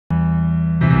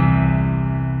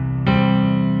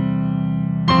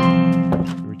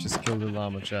the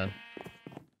llama, chat.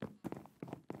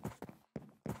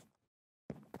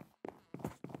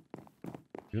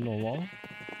 You know what?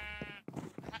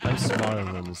 I'm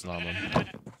smarter than this llama.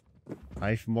 I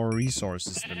have more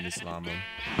resources than this llama.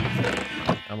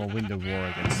 I'm gonna win the war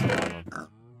against the llama.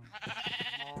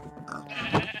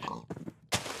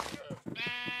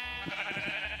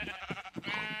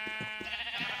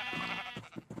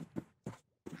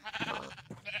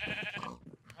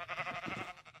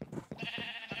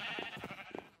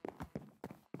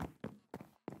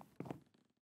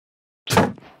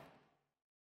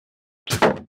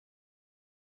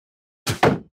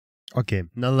 Okay,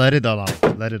 now let it all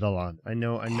out. Let it all out. I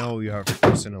know you have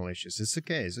personal issues. It's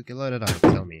okay, let it out.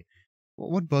 Tell me.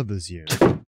 What bothers you?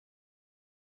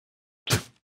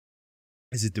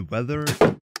 Is it the weather?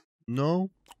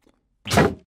 No?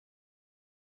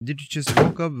 Did you just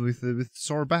woke up with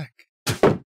sore back?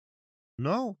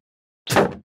 No?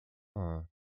 Oh.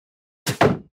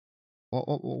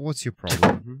 What's your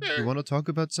problem? You wanna talk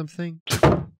about something?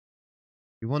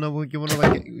 You wanna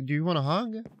like, do you wanna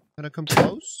hug? Can I come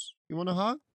close? You want a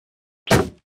hug?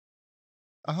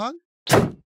 A hug?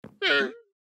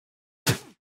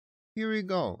 Here you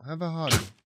go. Have a hug.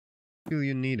 Feel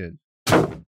you need it.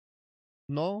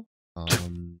 No?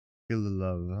 Feel the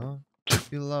love, huh?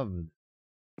 Feel loved.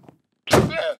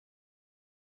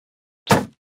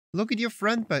 Look at your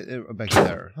friend back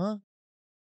there, huh?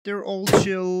 They're all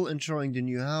chill, enjoying the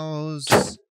new house,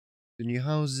 the new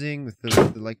housing with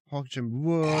the like pockjam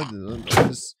wood and all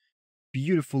this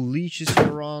beautiful leashes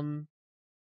you're on.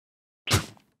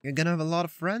 You're gonna have a lot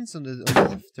of friends on the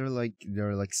left. They're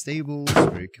like stables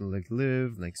where you can like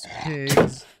live next to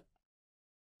pigs.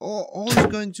 All is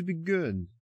going to be good.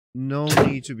 No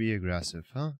need to be aggressive,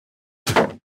 huh?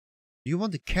 Do you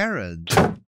want a carrot?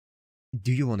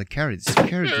 Do you want a carrot? Is a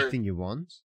carrot the thing you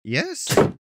want? Yes?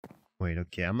 Wait,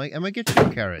 okay, I might get you a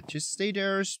carrot. Just stay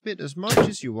there, spit as much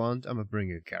as you want. I'm gonna bring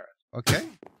you a carrot, okay?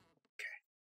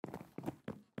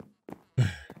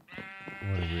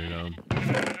 What a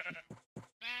weirdo.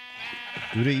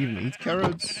 Do they even eat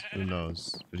carrots? Who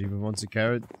knows? But if he wants a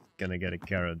carrot, gonna get a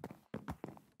carrot.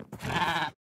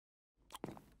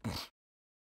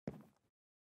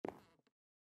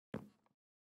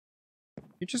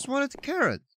 You just wanted a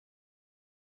carrot.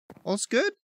 All's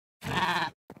good?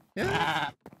 Yeah?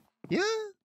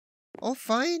 Yeah? All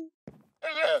fine?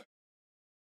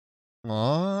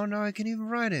 Oh, now I can even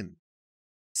ride him.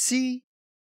 See?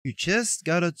 You just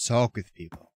gotta talk with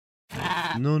people.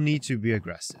 No need to be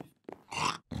aggressive.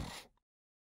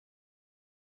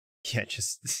 Yeah,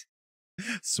 just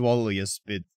swallow your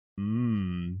spit.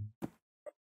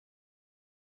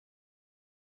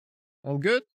 All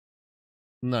good?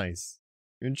 Nice.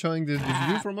 You enjoying the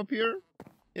view from up here?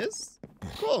 Yes?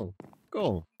 Cool.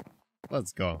 Cool.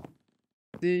 Let's go.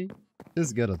 See?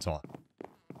 Just gotta talk.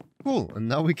 Cool. And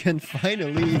now we can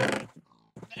finally...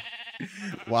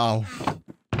 Wow.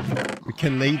 We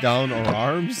can lay down our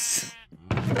arms.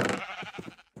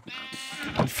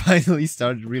 And finally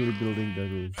start really building the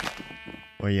roof.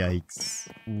 Oh yikes.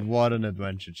 What an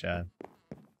adventure, chat.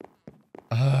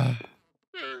 Okay,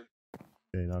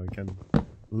 now we can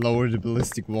lower the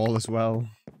ballistic wall as well.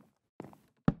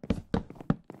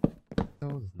 So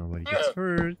that nobody gets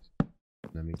hurt.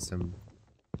 That makes some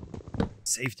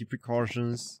safety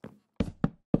precautions.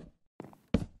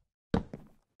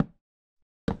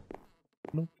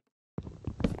 Nope.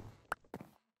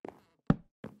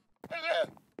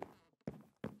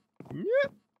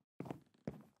 Yep.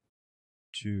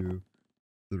 2,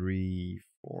 3,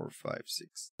 4, 5,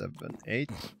 6, 7,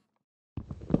 8.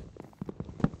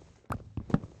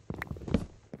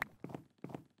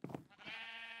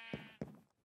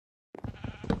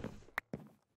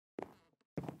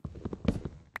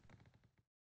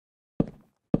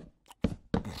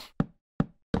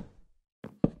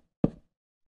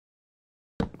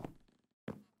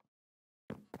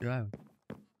 Yeah.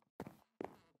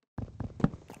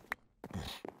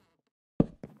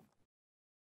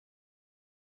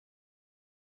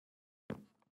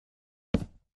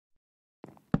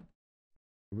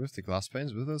 With the glass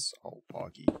panes with us? Oh,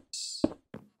 poggies.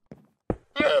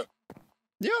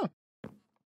 Yeah.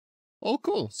 Oh,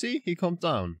 cool. See? He calmed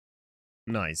down.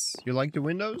 Nice. You like the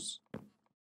windows?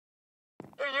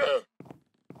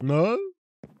 No?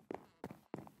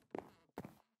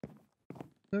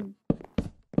 No.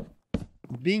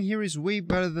 Being here is way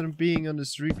better than being on the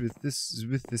street with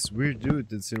this weird dude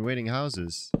that's invading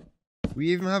houses. We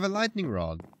even have a lightning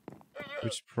rod.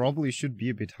 Which probably should be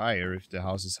a bit higher if the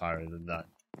house is higher than that.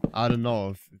 I don't know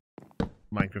if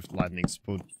Minecraft Lightning's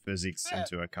put physics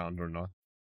into account or not.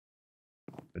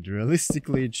 But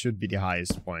realistically, it should be the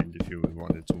highest point if you would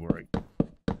want it to work.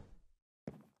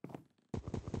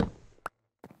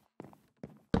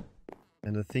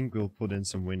 And I think we'll put in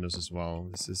some windows as well.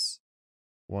 This is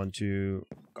 1, 2,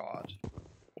 God.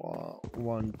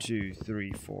 1, 2,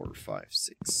 3, 4, 5,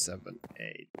 6, 7,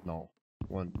 8. No.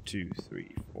 1, 2,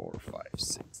 3, 4, 5,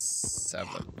 6, 7,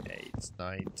 8,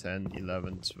 9, 10,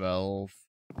 11, 12,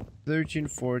 13,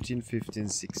 14, 15,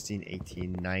 16,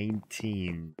 18,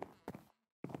 19.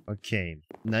 Okay.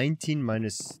 19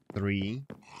 minus 3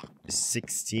 is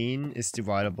 16 is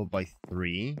divisible by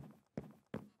 3.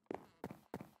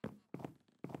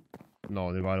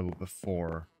 No, divisible by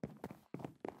 4.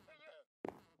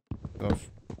 Of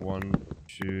 1,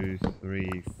 2,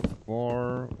 3,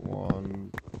 4.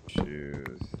 1, 2,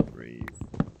 3,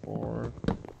 4.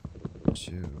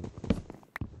 2,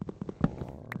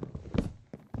 4,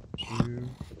 2,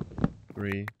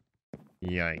 3.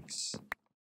 Yikes.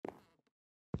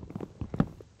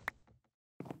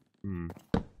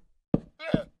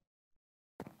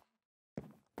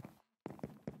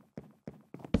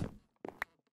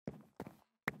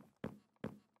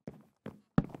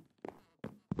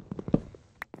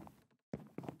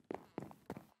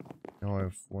 Now I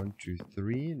have 1, 2,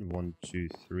 3, and 1, 2,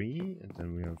 3, and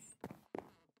then we have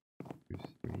 2,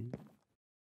 3.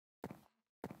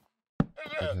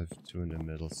 I have 2 in the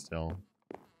middle still.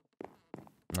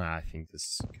 Ah, I think this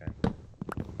is okay.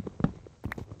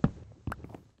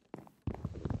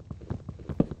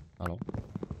 Hello?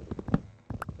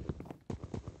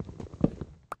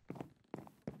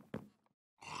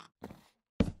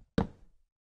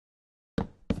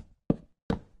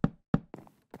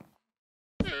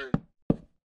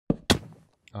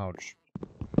 Ouch.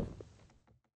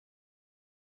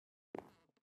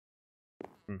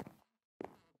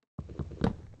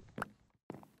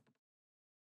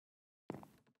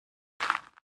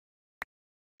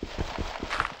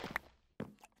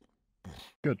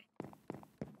 Good.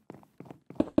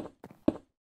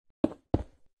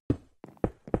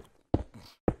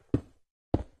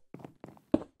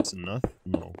 Is enough?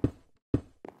 No.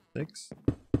 6?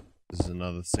 This is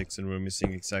another 6 and we're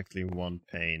missing exactly 1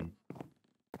 pane.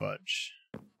 Fudge.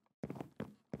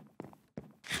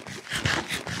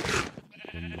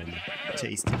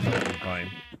 Tasty pumpkin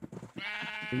pie.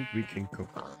 I think we can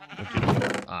cook. What did we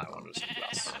do? Ah, I wanted some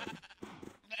glass.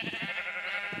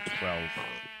 12.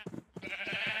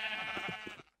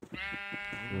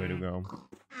 Way to go.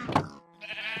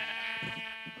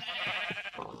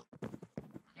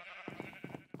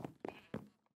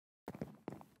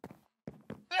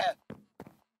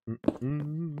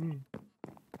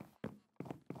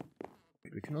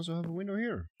 We can also have a window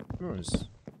here. Nice.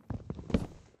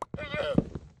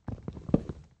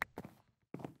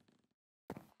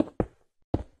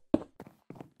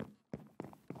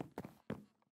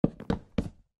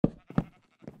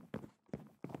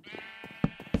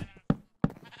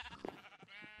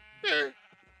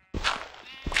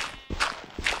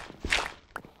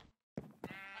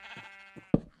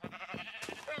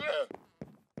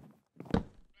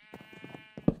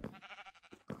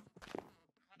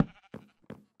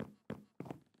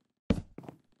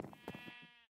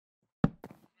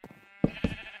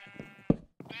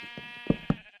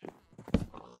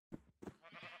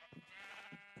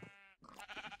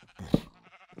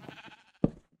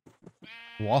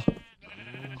 What? Okay.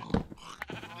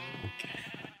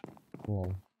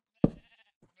 Cool.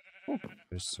 Oh,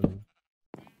 there's some.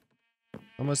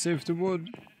 I'm gonna save the wood.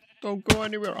 Don't go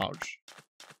anywhere. Ouch.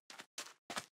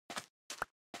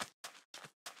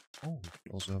 Oh, we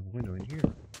can also have a window in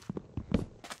here.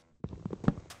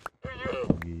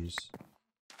 Geez.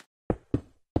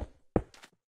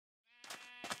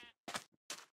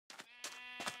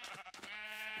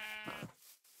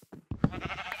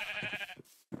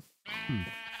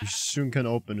 We soon can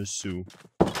open a zoo.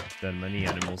 There are many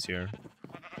animals here.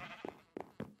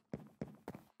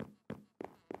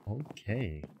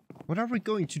 Okay. What are we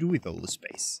going to do with all the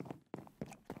space?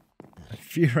 I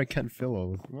fear I can't fill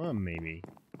all of it. Well, maybe.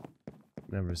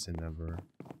 Never say never.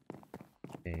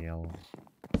 Okay, I'll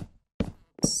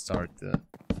start the...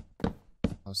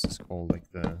 How's this called?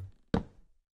 Like the...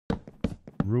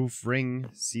 roof ring?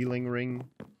 Ceiling ring?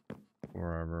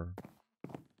 Wherever.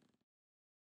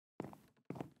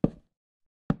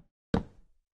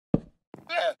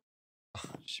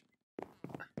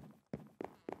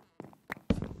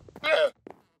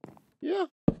 Yeah.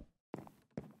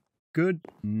 Good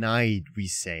night, we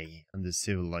say, on the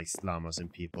civilized llamas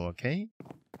and people, okay?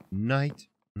 Night.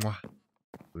 Mwah.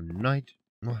 Good night.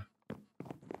 Mwah.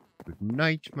 Good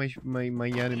night, my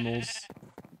animals.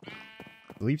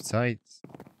 Sleep tight.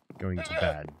 Going to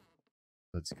bed.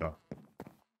 Let's go.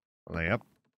 Lay up.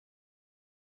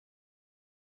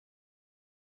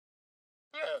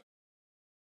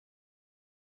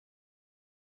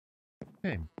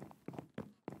 Okay.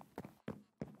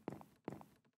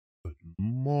 Good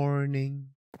morning.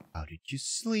 How did you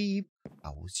sleep?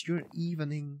 How was your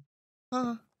evening?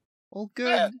 Huh? All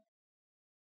good?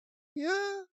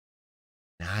 Yeah?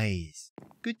 Nice.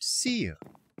 Good to see you.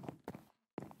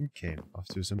 Okay, off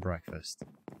to some breakfast.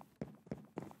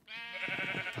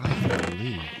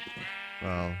 Finally.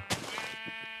 Well,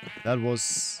 that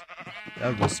was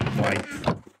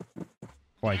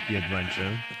quite the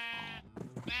adventure.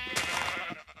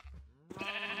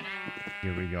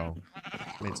 Here we go.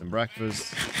 Made some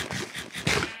breakfast.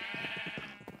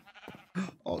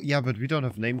 Oh yeah, but we don't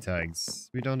have name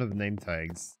tags. We don't have name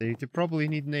tags. They probably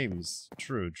need names.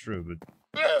 True, but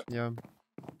yeah.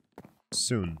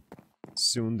 Soon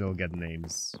they'll get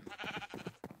names.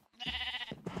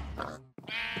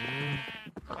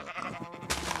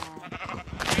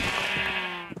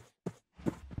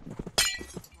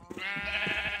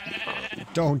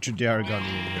 Don't you dare gun me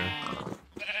in here.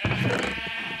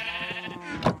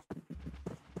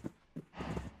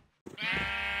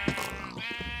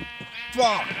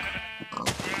 Fuck!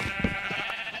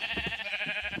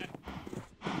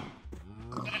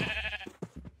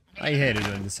 I hate it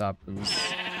when this happens.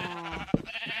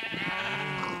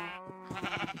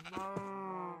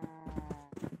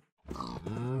 Oh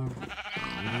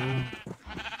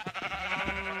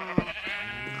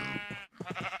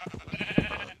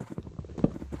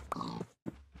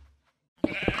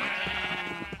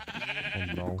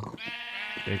no.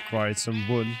 They acquired some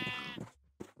wood.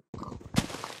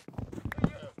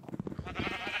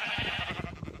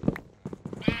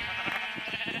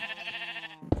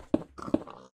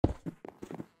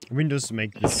 Windows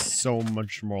make this so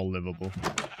much more livable.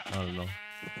 I don't know.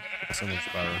 So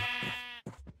much better.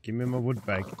 Give me my wood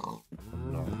back. Oh,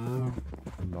 no.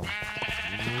 Oh, no.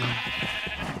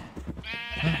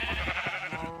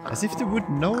 As if they would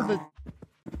know that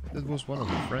that was one of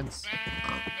my friends.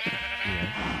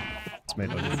 Yeah. It's made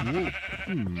out of wood.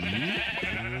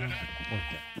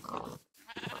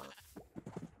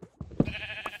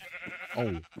 Okay.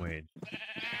 Oh, wait.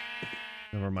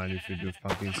 Never mind if you do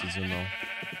pumpkin seeds or no.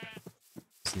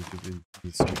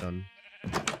 Needs to be done.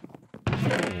 Oh.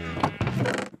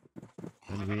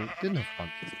 And we didn't have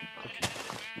pumpkins. Okay.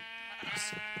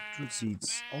 Beetroot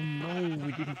seeds. Oh no,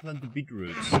 we didn't plant the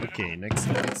beetroots. Okay, next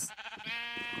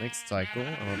cycle.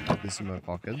 I'll put this in my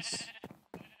pockets.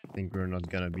 I think we're not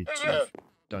gonna be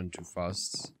done too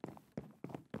fast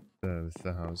with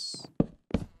the house.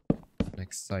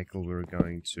 Next cycle we're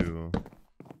going to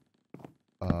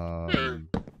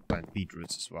plant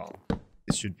beetroots as well.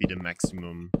 This should be the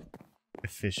maximum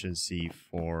efficiency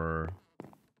for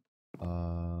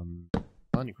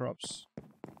planting crops.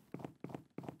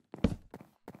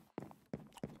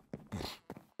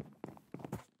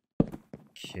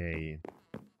 Okay.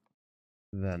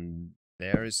 Then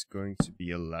there is going to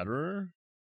be a ladder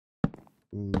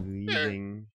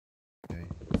leading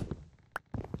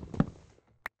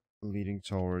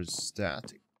towards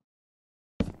that.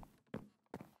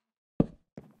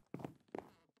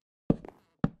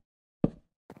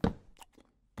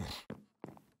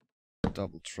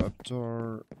 Double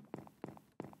trapdoor.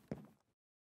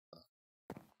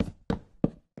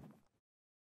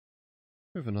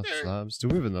 We have enough slabs. Do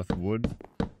we have enough wood?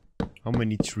 How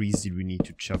many trees did we need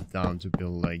to chop down to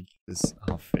build like this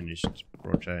half-finished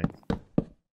project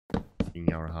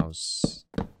in our house?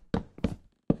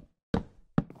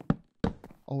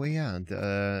 Oh yeah, and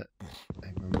I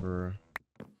remember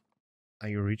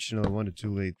I originally wanted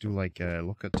to do like a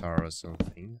locker tower or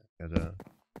something.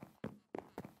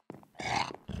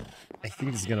 I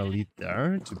think it's gonna lead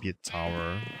there to be a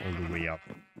tower all the way up.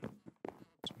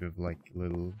 So we have like a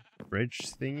little bridge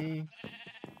thingy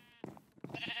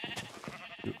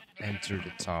to enter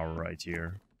the tower right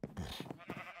here.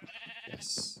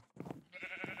 Yes.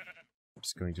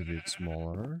 It's going to be a bit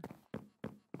smaller.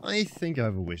 I think I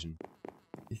have a vision.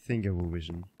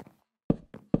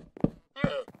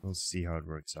 We'll see how it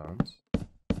works out.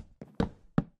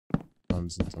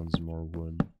 Tons and tons more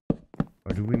wood.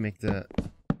 Or do we make the...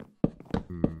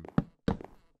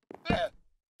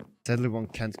 Sadly one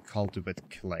can't cultivate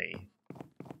clay.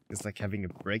 It's like having a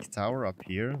break tower up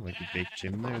here, like a big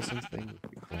chimney or something. Would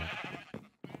be cool.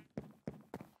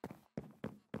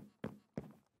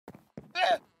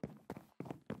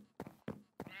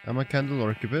 Am I candle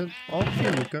orc a bit?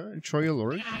 Okay, Luca, enjoy your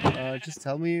lork. Just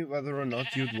tell me whether or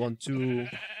not you'd want to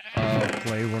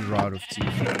play one round of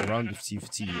TFT at the end of the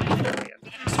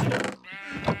stream.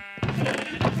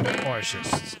 Or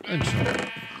just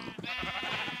enjoy.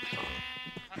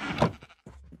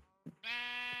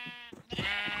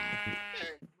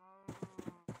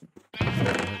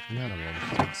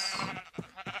 sticks.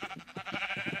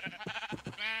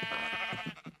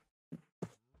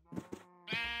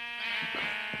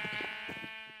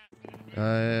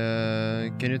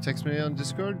 Can you text me on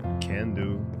Discord? Can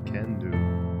do. Can do.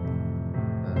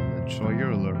 Enjoy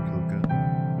your alert, Kuka.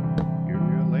 Hear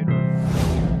you later.